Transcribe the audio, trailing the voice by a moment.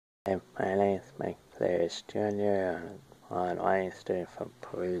Hi, my name is Michael Valerius Jr. I'm an online student from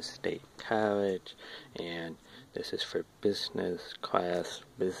Peru State College, and this is for business class,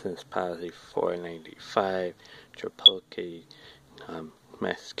 Business Policy 495, Chipotle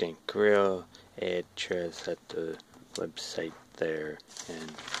Mexican Grill, address at the website there.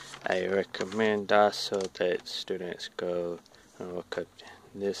 And I recommend also that students go and look up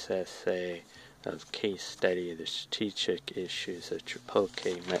this essay of case study of the strategic issues of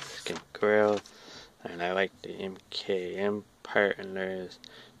Chipotle Mexican Grill, and I like the MKM partners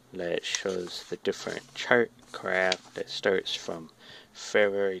that shows the different chart graph that starts from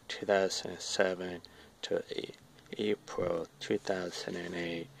February 2007 to April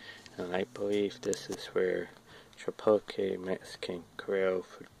 2008, and I believe this is where Chipotle Mexican Grill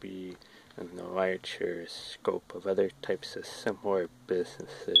would be in the larger scope of other types of similar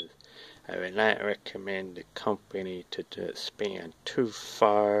businesses. I would not recommend the company to expand too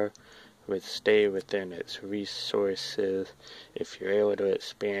far, would stay within its resources. If you're able to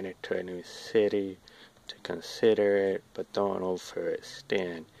expand into a new city, to consider it, but don't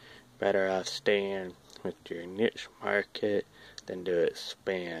overextend. Better off staying with your niche market than to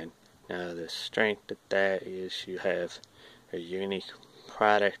expand. Now the strength of that is you have a unique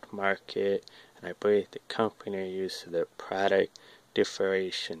product market, and I believe the company uses the product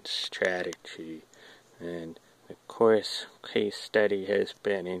differentiation strategy. And the course case study has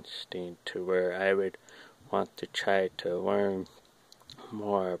been interesting to where I would want to try to learn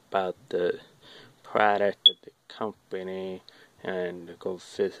more about the product of the company and go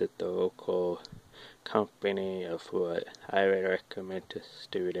visit the local company of what I would recommend to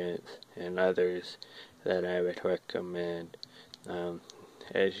students and others that I would recommend.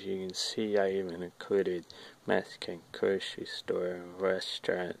 As you can see, I even included Mexican grocery store and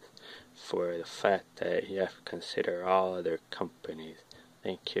restaurants for the fact that you have to consider all other companies.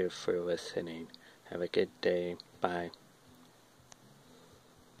 Thank you for listening. Have a good day. Bye.